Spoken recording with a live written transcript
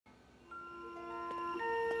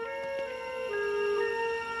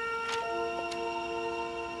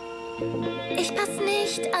Ich pass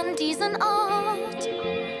nicht an diesen Ort.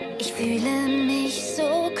 Ich fühle mich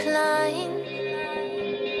so klein.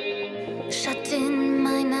 Schatten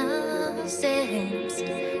meiner selbst,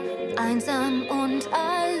 einsam und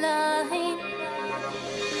allein.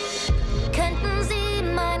 Könnten Sie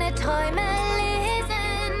meine Träume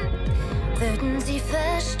lesen, würden Sie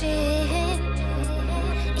verstehen.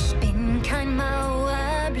 Ich bin kein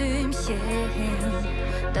Mauerblümchen,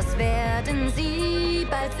 das werden Sie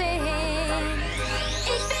bald sehen.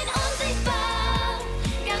 Ich bin unsichtbar,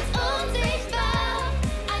 ganz unsichtbar,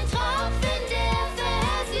 ein Tropfen, der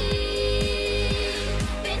versiegt.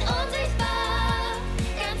 Bin unsichtbar,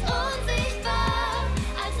 ganz unsichtbar,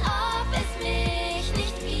 als ob es mich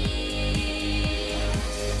nicht gibt.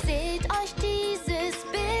 Seht euch dieses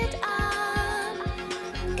Bild an,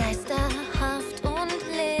 geisterhaft und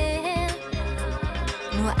leer,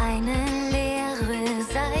 nur eine leere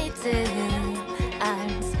Seite,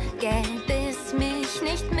 als gäbe es mich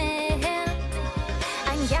nicht mehr.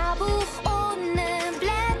 Ein Jahrbuch ohne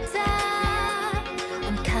Blätter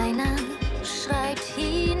und keiner schreibt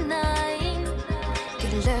hinein.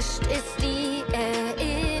 Gelöscht ist die